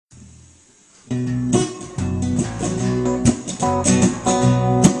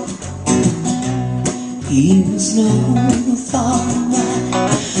He was no far away.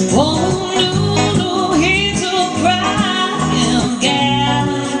 Oh no, he took pride in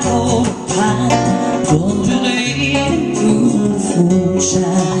gallant old pine, undulating through the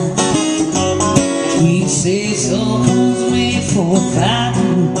moonshine. He'd say someone's made for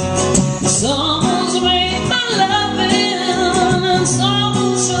fighting, someone's made for loving, and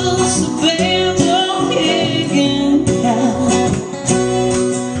someone's just a band of kicking down.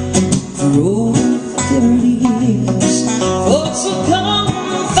 For over 30 years, folks have come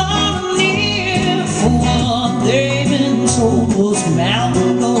far and near for what they've been told was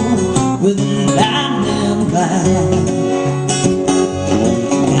mountain gold with lightning blind.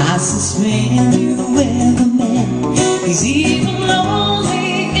 Nicest man you ever met, he's even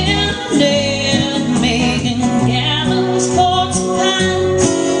lonely in the dead, making gallons, quarts of pints,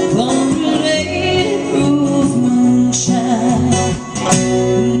 undulating through the moonshine.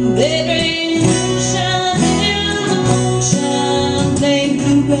 They drink moonshine in the moonshine, play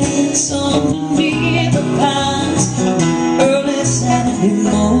bluegrass something near the pines, early Saturday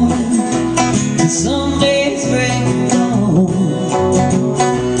morning, and some days break dawn.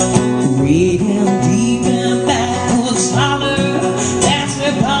 Deep in backwoods holler, that's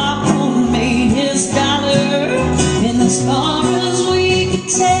where Popcorn made his dollar. And as far as we could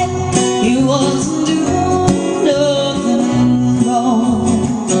tell, he wasn't doing nothing wrong.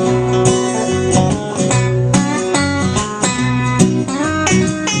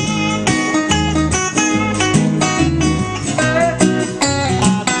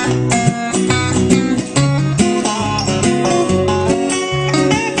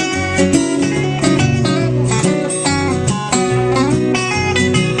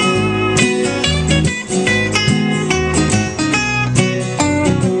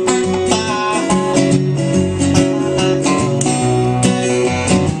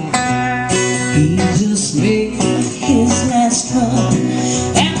 He just made his last run.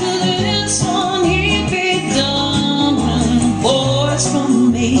 After this one he'd be done, and boys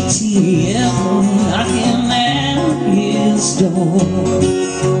from ATM were knocking at his door.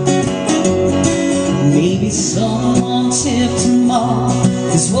 Maybe someone tipped him off.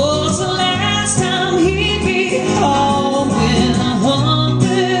 This was the last time he'd be called with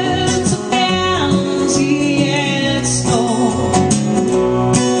hundreds of gallons he had stored.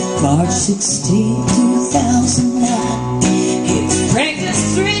 March 16, 2009, he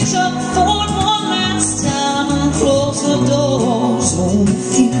practiced 3-truck Ford one last time and closed the doors on the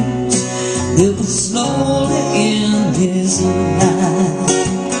fuse that was slowly in his mind.